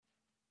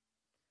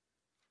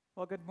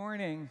Well, good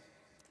morning,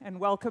 and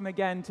welcome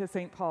again to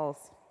St. Paul's.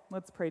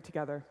 Let's pray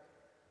together.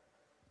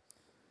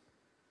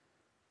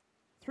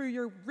 Through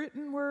your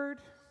written word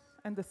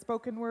and the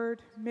spoken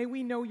word, may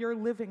we know your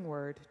living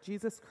word,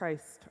 Jesus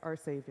Christ, our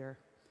Savior.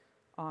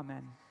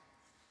 Amen.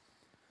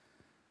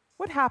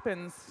 What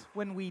happens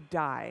when we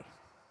die?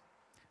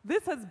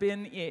 This has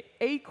been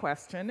a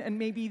question, and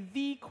maybe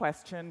the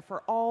question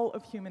for all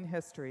of human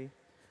history.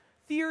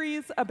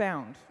 Theories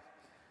abound.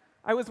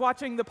 I was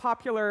watching the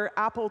popular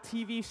Apple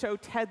TV show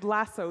Ted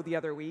Lasso the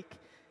other week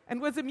and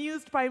was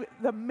amused by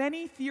the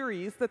many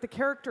theories that the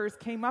characters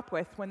came up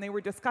with when they were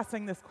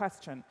discussing this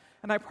question.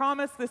 And I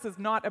promise this is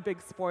not a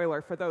big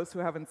spoiler for those who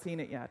haven't seen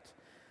it yet.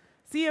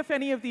 See if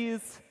any of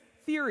these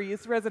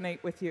theories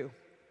resonate with you.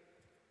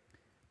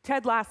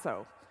 Ted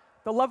Lasso,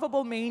 the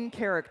lovable main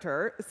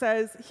character,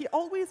 says he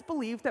always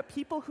believed that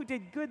people who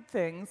did good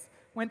things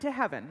went to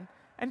heaven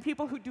and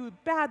people who do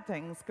bad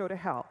things go to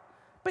hell.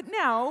 But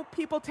now,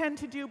 people tend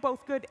to do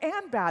both good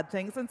and bad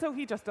things, and so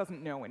he just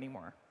doesn't know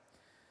anymore.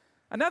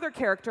 Another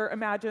character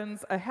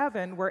imagines a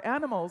heaven where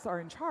animals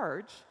are in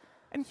charge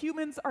and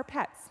humans are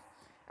pets,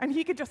 and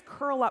he could just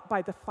curl up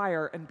by the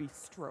fire and be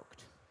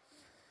stroked.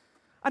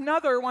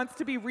 Another wants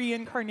to be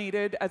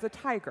reincarnated as a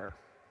tiger.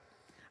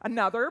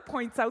 Another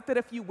points out that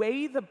if you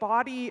weigh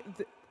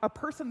a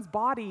person's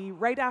body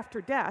right after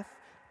death,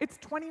 it's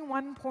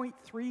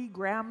 21.3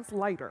 grams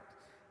lighter,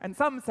 and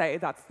some say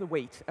that's the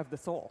weight of the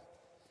soul.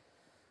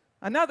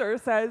 Another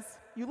says,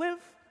 you live,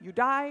 you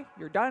die,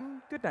 you're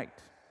done, good night.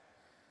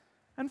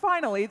 And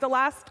finally, the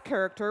last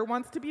character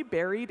wants to be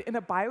buried in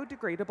a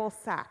biodegradable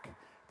sack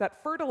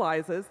that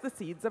fertilizes the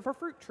seeds of a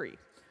fruit tree,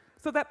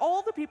 so that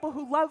all the people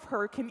who love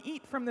her can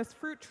eat from this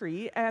fruit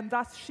tree, and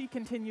thus she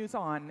continues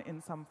on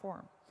in some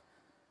form.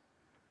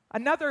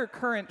 Another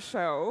current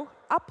show,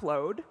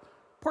 Upload,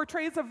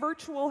 portrays a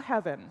virtual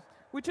heaven,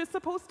 which is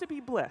supposed to be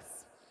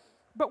bliss,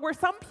 but where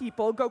some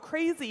people go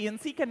crazy and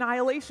seek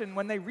annihilation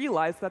when they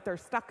realize that they're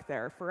stuck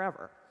there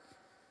forever.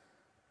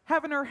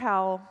 Heaven or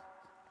hell,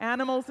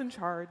 animals in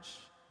charge,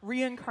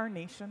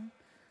 reincarnation,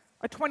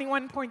 a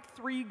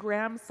 21.3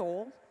 gram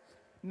soul,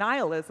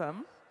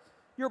 nihilism,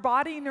 your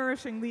body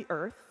nourishing the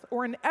earth,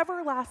 or an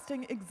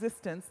everlasting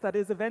existence that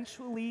is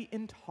eventually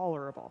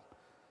intolerable.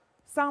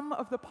 Some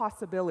of the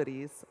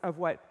possibilities of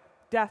what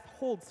death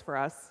holds for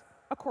us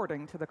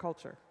according to the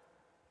culture.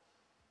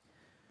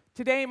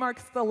 Today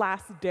marks the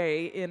last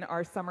day in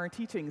our summer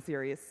teaching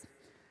series.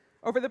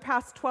 Over the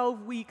past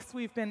 12 weeks,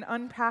 we've been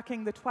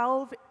unpacking the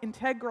 12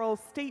 integral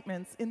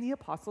statements in the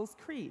Apostles'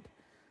 Creed,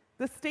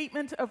 the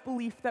statement of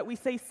belief that we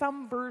say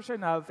some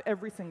version of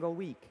every single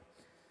week.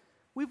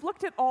 We've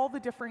looked at all the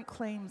different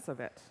claims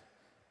of it,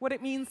 what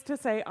it means to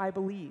say, I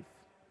believe,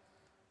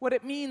 what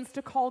it means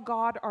to call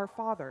God our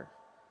Father,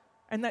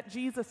 and that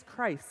Jesus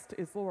Christ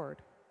is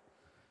Lord.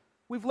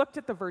 We've looked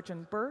at the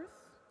virgin birth,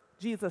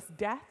 Jesus'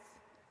 death,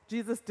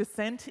 Jesus'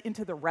 descent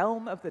into the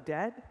realm of the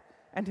dead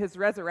and his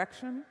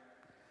resurrection,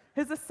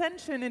 his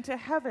ascension into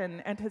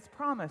heaven and his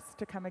promise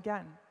to come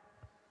again.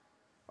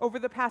 Over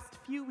the past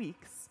few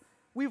weeks,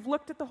 we've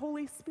looked at the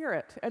Holy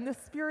Spirit and the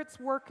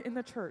Spirit's work in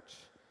the church,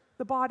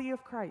 the body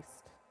of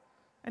Christ,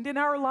 and in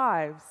our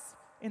lives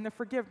in the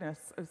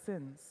forgiveness of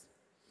sins.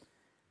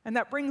 And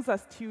that brings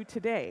us to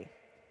today,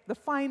 the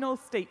final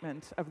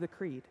statement of the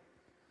Creed.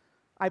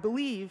 I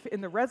believe in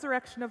the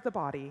resurrection of the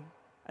body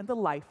and the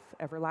life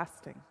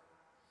everlasting.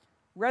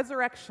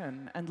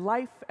 Resurrection and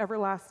life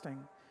everlasting,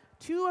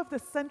 two of the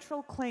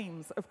central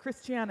claims of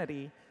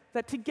Christianity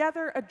that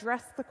together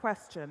address the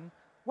question,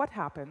 what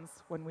happens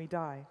when we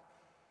die?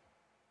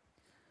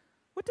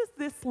 What does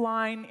this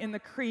line in the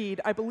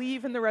Creed, I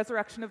believe in the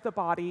resurrection of the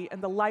body and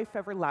the life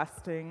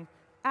everlasting,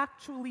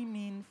 actually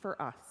mean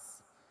for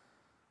us?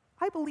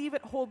 I believe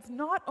it holds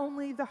not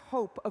only the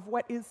hope of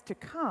what is to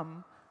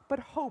come, but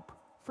hope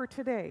for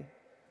today.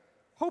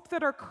 Hope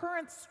that our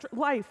current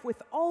life,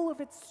 with all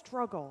of its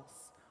struggles,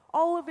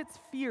 all of its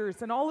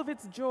fears and all of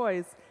its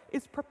joys,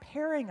 is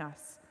preparing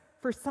us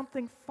for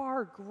something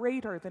far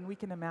greater than we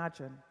can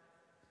imagine.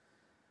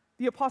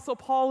 The Apostle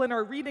Paul, in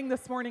our reading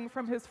this morning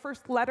from his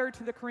first letter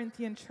to the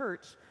Corinthian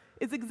church,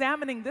 is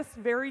examining this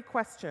very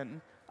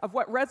question of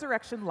what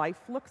resurrection life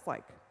looks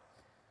like.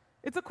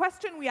 It's a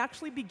question we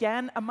actually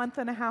began a month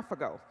and a half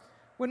ago,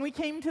 when we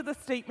came to the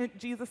statement,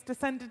 Jesus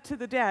descended to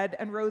the dead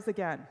and rose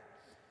again.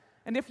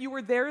 And if you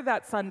were there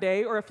that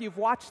Sunday, or if you've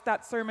watched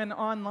that sermon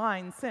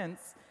online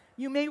since,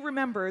 you may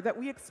remember that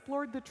we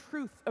explored the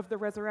truth of the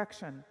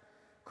resurrection,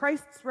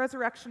 Christ's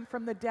resurrection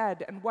from the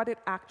dead and what it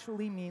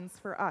actually means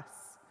for us.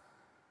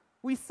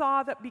 We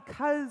saw that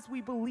because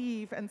we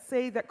believe and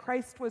say that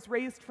Christ was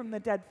raised from the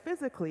dead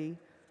physically,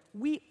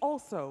 we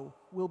also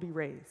will be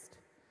raised.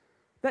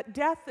 That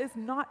death is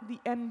not the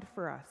end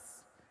for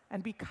us,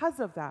 and because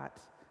of that,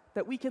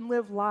 that we can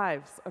live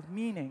lives of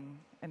meaning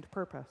and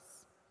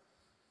purpose.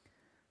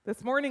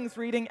 This morning's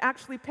reading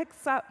actually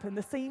picks up in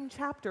the same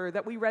chapter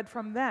that we read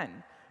from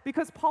then,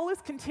 because Paul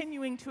is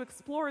continuing to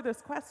explore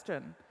this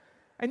question.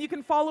 And you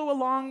can follow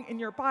along in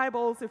your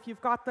Bibles if you've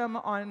got them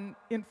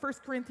in 1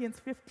 Corinthians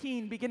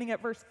 15, beginning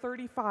at verse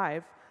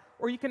 35,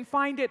 or you can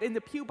find it in the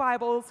Pew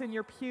Bibles in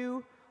your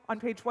pew on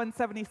page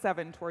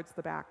 177 towards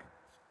the back.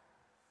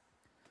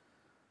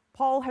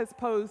 Paul has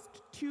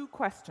posed two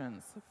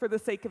questions for the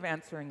sake of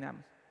answering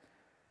them.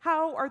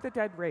 How are the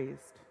dead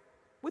raised?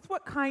 With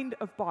what kind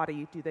of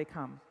body do they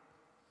come?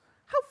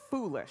 How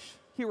foolish,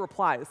 he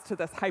replies to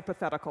this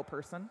hypothetical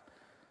person.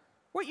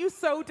 What you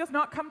sow does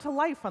not come to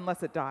life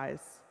unless it dies.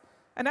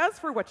 And as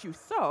for what you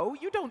sow,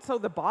 you don't sow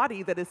the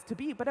body that is to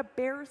be, but a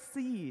bare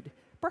seed,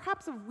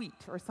 perhaps of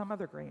wheat or some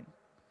other grain.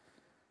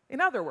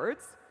 In other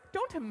words,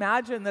 don't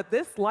imagine that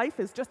this life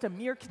is just a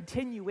mere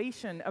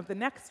continuation of the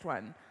next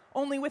one,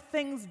 only with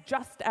things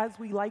just as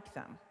we like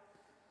them.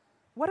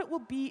 What it will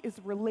be is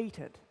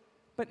related,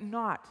 but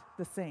not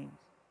the same.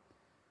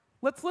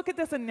 Let's look at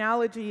this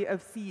analogy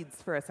of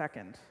seeds for a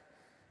second.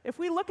 If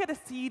we look at a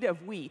seed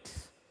of wheat,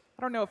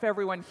 I don't know if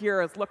everyone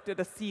here has looked at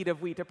a seed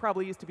of wheat. It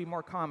probably used to be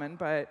more common,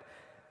 but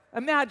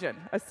imagine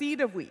a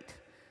seed of wheat.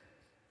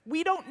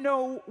 We don't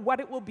know what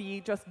it will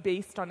be just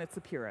based on its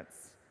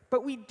appearance,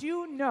 but we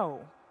do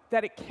know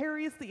that it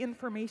carries the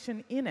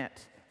information in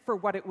it for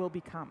what it will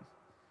become.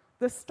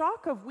 The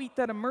stalk of wheat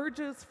that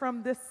emerges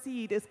from this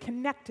seed is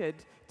connected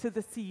to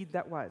the seed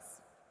that was.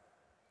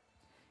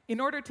 In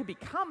order to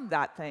become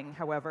that thing,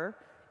 however,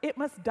 it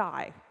must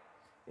die.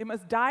 It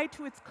must die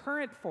to its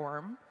current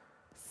form,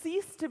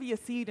 cease to be a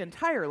seed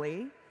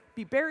entirely,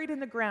 be buried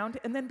in the ground,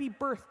 and then be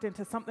birthed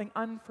into something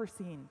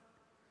unforeseen.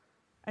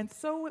 And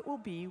so it will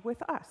be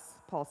with us,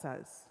 Paul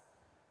says.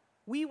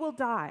 We will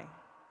die,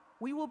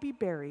 we will be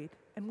buried,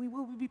 and we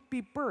will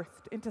be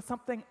birthed into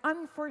something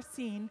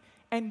unforeseen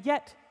and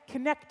yet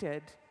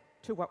connected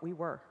to what we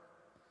were.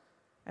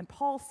 And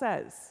Paul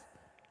says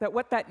that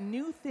what that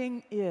new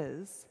thing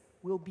is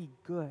will be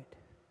good.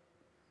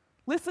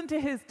 Listen to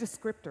his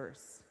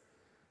descriptors.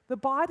 The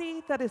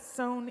body that is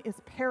sown is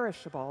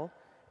perishable,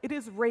 it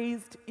is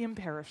raised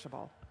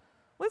imperishable.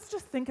 Let's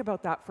just think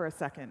about that for a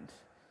second.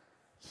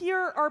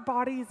 Here, our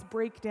bodies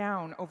break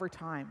down over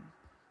time.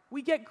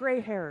 We get gray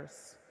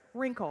hairs,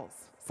 wrinkles,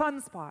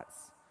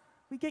 sunspots.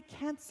 We get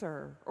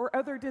cancer or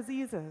other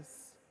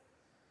diseases.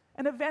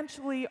 And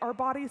eventually, our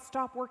bodies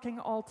stop working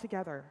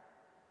altogether.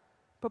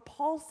 But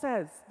Paul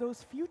says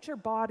those future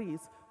bodies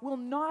will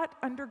not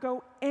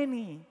undergo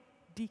any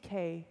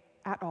decay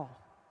at all.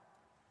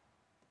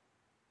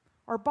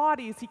 Our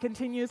bodies, he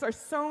continues, are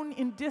sown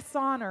in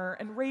dishonor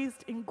and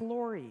raised in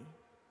glory.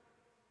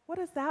 What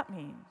does that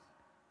mean?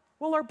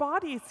 Well, our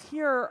bodies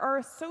here are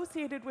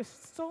associated with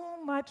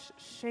so much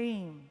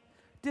shame,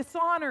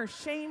 dishonor,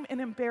 shame, and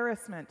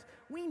embarrassment.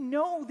 We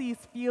know these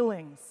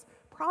feelings,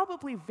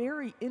 probably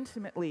very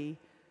intimately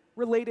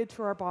related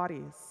to our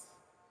bodies.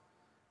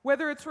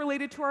 Whether it's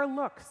related to our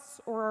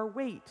looks or our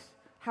weight,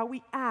 how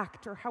we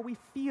act or how we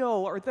feel,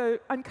 or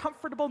the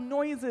uncomfortable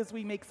noises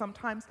we make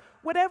sometimes,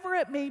 whatever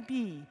it may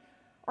be,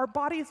 our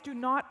bodies do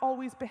not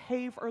always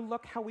behave or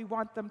look how we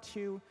want them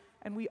to,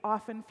 and we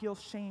often feel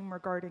shame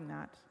regarding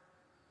that.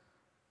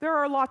 There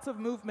are lots of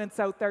movements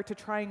out there to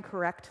try and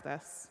correct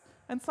this,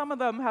 and some of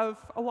them have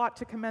a lot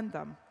to commend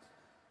them.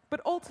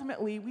 But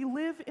ultimately, we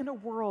live in a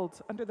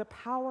world under the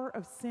power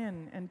of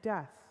sin and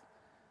death.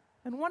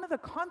 And one of the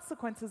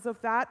consequences of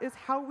that is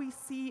how we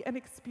see and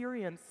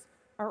experience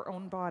our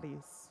own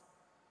bodies.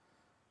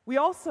 We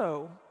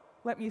also,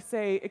 let me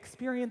say,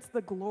 experience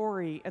the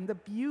glory and the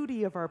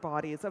beauty of our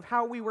bodies, of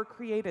how we were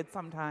created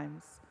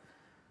sometimes,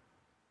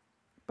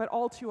 but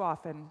all too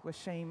often with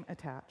shame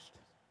attached.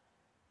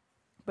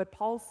 But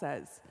Paul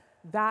says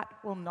that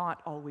will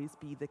not always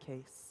be the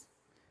case,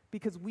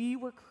 because we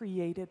were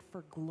created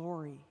for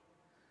glory.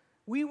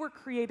 We were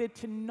created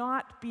to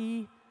not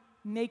be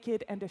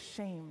naked and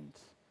ashamed,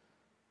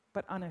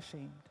 but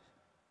unashamed.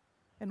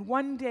 And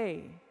one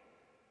day,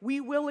 we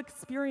will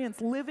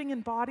experience living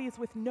in bodies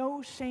with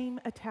no shame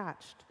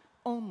attached,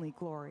 only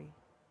glory.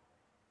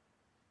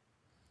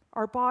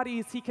 Our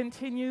bodies, he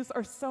continues,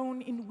 are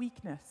sown in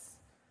weakness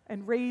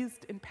and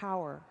raised in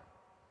power.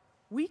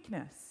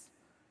 Weakness,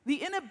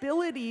 the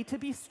inability to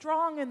be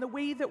strong in the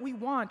way that we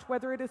want,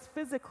 whether it is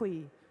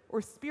physically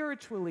or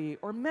spiritually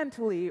or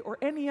mentally or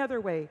any other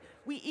way.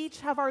 We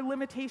each have our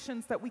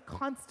limitations that we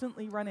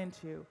constantly run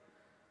into.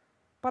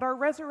 But our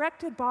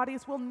resurrected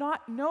bodies will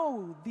not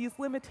know these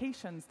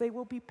limitations. They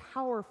will be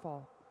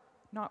powerful,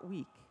 not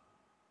weak.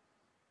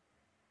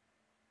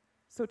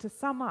 So to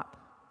sum up,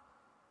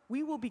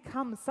 we will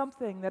become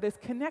something that is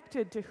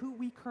connected to who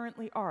we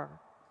currently are.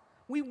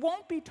 We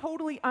won't be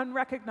totally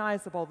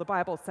unrecognizable, the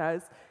Bible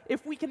says,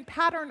 if we can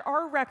pattern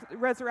our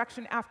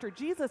resurrection after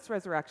Jesus'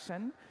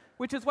 resurrection,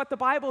 which is what the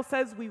Bible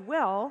says we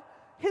will.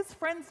 His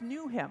friends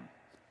knew him.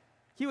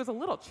 He was a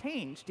little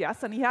changed,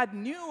 yes, and he had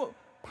new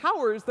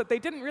powers that they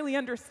didn't really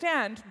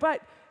understand,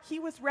 but he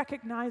was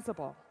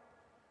recognizable.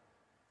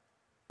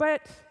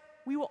 But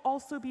we will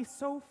also be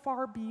so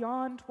far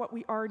beyond what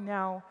we are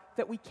now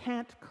that we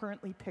can't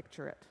currently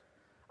picture it.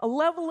 A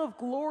level of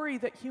glory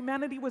that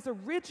humanity was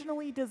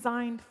originally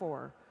designed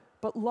for,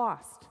 but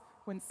lost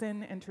when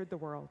sin entered the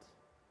world.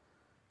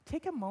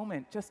 Take a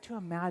moment just to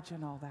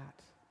imagine all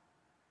that.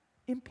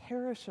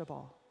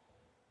 Imperishable,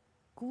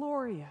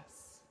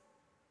 glorious,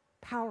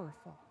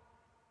 powerful.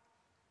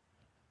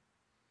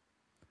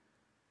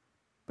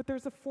 But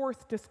there's a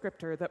fourth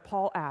descriptor that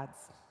Paul adds,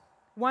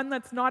 one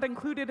that's not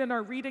included in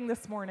our reading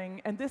this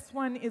morning, and this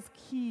one is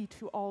key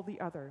to all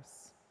the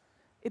others.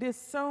 It is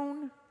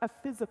sown a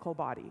physical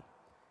body.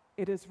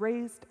 It is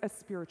raised a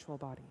spiritual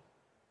body.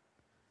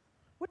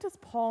 What does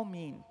Paul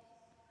mean?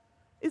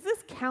 Is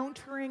this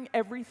countering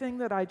everything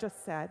that I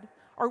just said?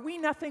 Are we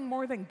nothing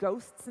more than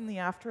ghosts in the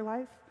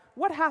afterlife?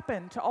 What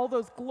happened to all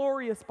those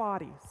glorious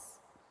bodies?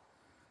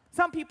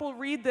 Some people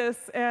read this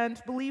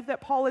and believe that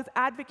Paul is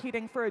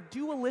advocating for a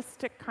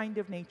dualistic kind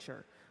of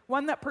nature,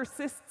 one that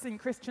persists in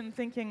Christian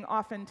thinking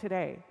often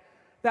today,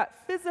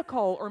 that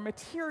physical or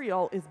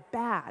material is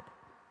bad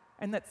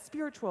and that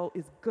spiritual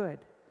is good.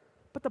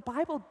 But the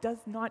Bible does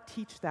not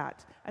teach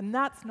that, and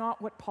that's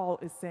not what Paul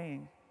is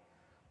saying.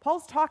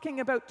 Paul's talking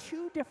about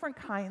two different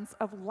kinds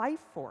of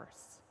life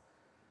force.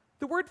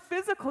 The word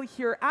physical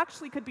here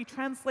actually could be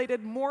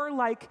translated more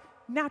like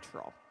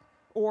natural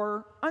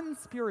or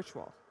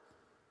unspiritual,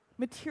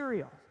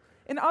 material.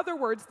 In other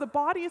words, the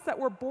bodies that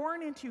we're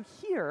born into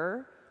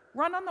here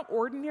run on the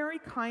ordinary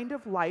kind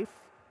of life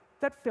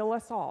that fill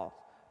us all,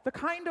 the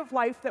kind of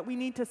life that we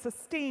need to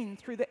sustain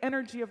through the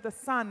energy of the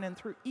sun and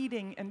through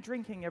eating and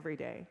drinking every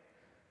day,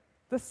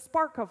 the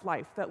spark of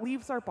life that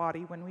leaves our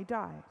body when we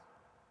die.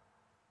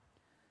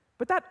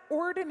 But that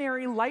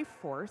ordinary life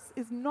force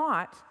is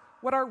not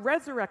what our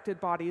resurrected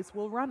bodies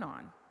will run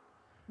on.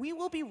 We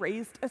will be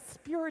raised a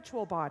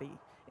spiritual body.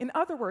 In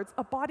other words,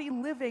 a body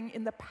living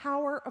in the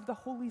power of the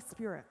Holy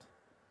Spirit.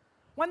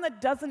 One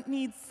that doesn't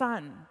need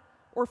sun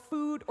or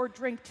food or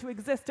drink to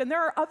exist. And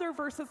there are other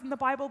verses in the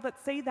Bible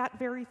that say that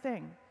very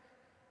thing.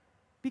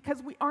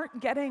 Because we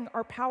aren't getting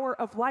our power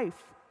of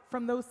life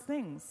from those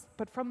things,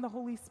 but from the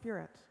Holy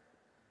Spirit.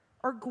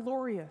 Our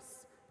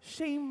glorious,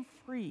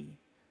 shame-free,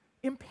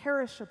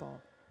 imperishable,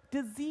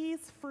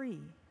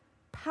 disease-free,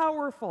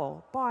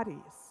 powerful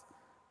bodies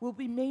will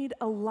be made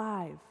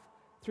alive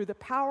through the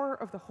power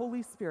of the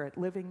Holy Spirit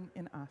living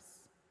in us.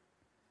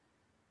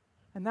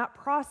 And that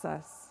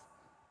process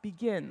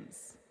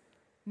begins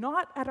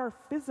not at our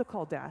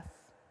physical death,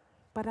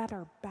 but at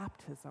our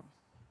baptism.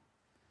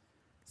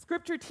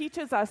 Scripture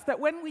teaches us that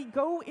when we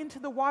go into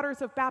the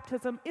waters of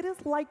baptism, it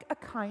is like a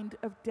kind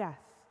of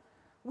death.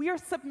 We are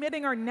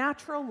submitting our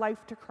natural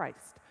life to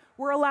Christ.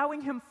 We're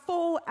allowing him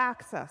full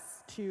access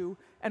to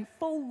and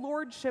full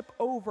lordship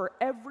over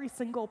every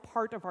single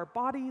part of our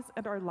bodies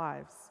and our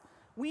lives.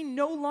 We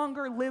no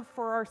longer live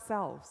for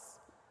ourselves,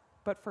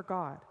 but for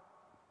God.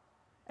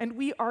 And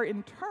we are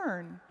in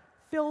turn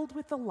filled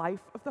with the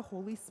life of the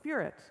Holy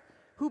Spirit,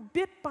 who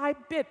bit by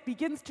bit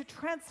begins to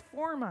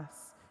transform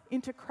us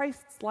into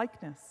Christ's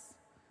likeness,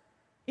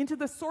 into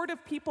the sort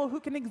of people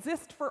who can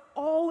exist for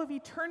all of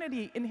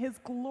eternity in his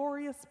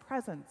glorious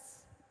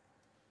presence.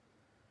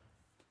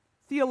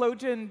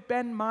 Theologian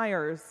Ben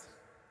Myers,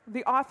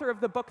 the author of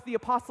the book The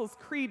Apostles'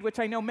 Creed, which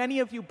I know many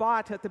of you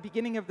bought at the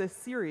beginning of this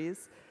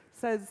series,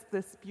 says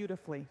this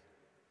beautifully.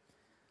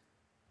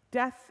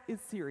 Death is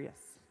serious,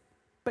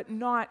 but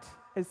not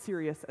as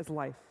serious as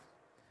life.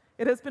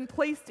 It has been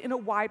placed in a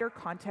wider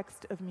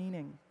context of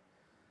meaning.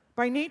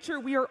 By nature,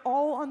 we are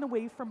all on the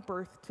way from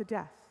birth to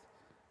death.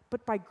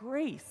 But by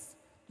grace,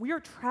 we are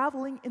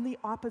traveling in the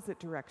opposite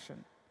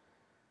direction.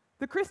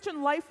 The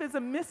Christian life is a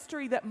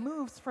mystery that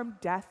moves from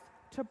death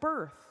to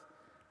birth.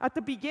 At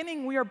the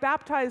beginning, we are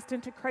baptized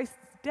into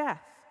Christ's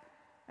death.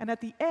 And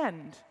at the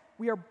end,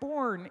 we are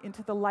born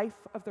into the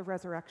life of the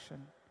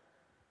resurrection.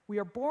 We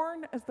are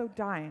born as though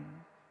dying.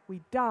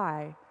 We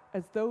die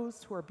as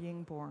those who are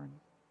being born.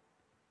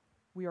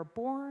 We are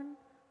born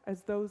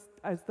as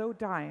though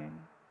dying.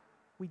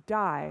 We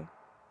die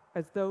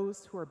as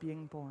those who are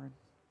being born.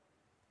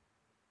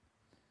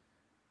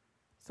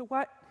 So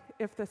what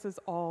if this is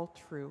all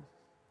true?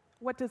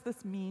 What does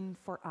this mean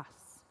for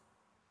us?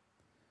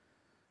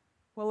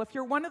 Well, if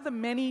you're one of the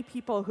many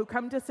people who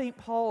come to St.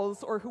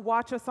 Paul's or who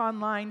watch us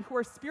online who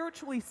are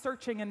spiritually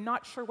searching and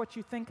not sure what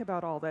you think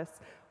about all this,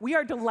 we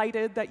are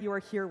delighted that you are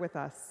here with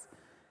us.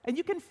 And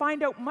you can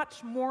find out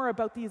much more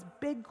about these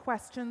big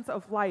questions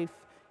of life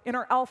in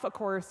our Alpha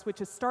course, which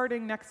is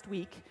starting next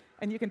week,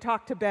 and you can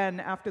talk to Ben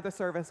after the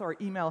service or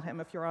email him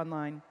if you're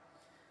online.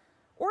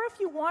 Or if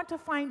you want to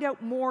find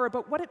out more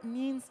about what it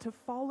means to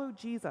follow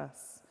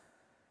Jesus,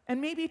 and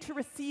maybe to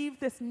receive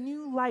this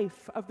new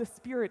life of the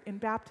Spirit in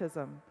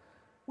baptism,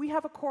 we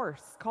have a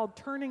course called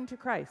Turning to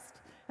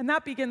Christ, and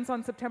that begins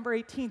on September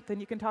 18th, and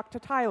you can talk to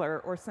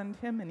Tyler or send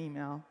him an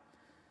email.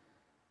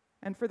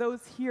 And for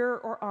those here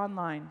or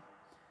online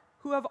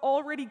who have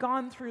already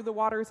gone through the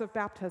waters of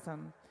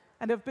baptism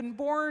and have been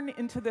born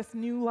into this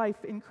new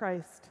life in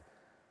Christ,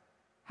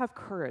 have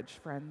courage,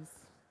 friends.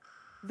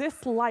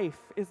 This life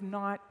is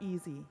not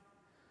easy.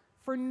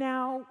 For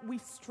now, we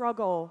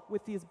struggle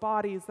with these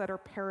bodies that are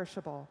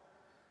perishable.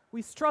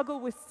 We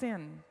struggle with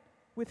sin,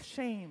 with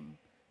shame,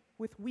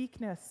 with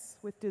weakness,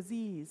 with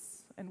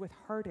disease, and with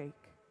heartache.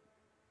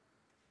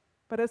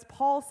 But as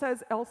Paul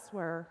says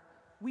elsewhere,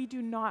 we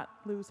do not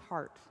lose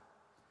heart.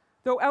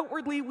 Though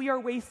outwardly we are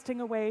wasting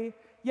away,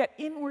 yet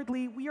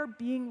inwardly we are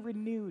being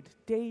renewed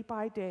day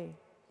by day.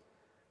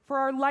 For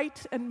our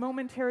light and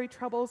momentary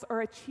troubles are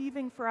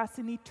achieving for us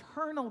an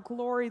eternal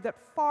glory that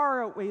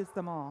far outweighs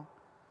them all.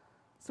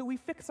 So we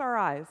fix our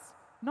eyes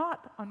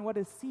not on what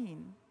is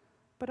seen,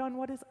 but on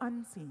what is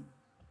unseen.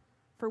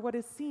 For what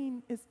is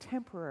seen is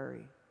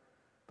temporary,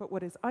 but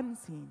what is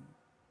unseen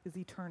is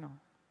eternal.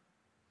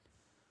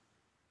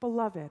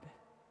 Beloved,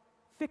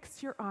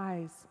 fix your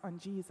eyes on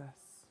Jesus,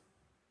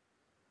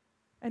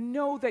 and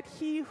know that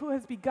he who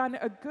has begun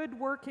a good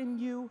work in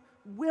you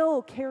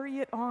will carry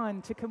it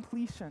on to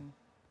completion,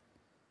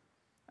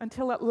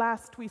 until at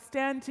last we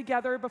stand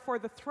together before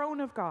the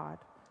throne of God,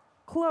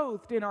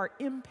 clothed in our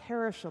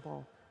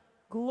imperishable,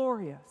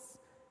 glorious,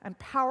 and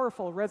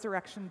powerful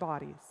resurrection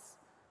bodies,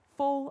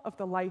 full of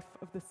the life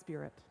of the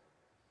Spirit.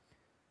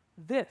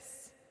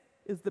 This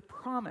is the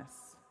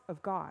promise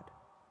of God,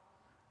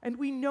 and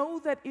we know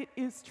that it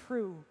is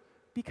true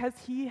because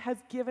he has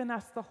given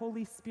us the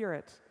Holy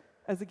Spirit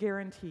as a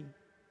guarantee.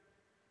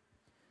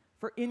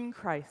 For in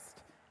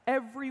Christ,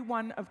 every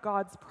one of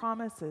God's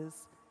promises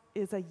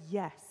is a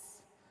yes.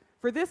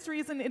 For this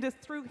reason, it is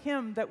through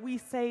him that we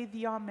say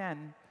the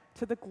Amen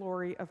to the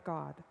glory of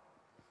God.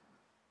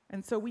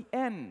 And so we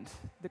end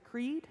the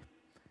Creed,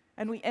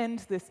 and we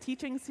end this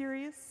teaching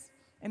series,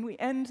 and we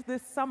end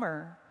this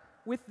summer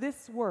with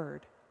this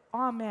word,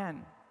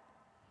 Amen,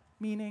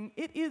 meaning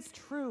it is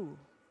true.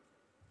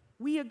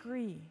 We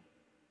agree.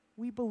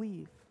 We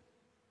believe.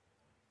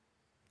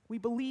 We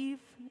believe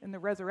in the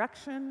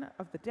resurrection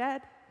of the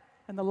dead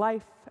and the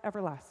life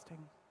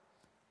everlasting.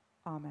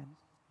 Amen.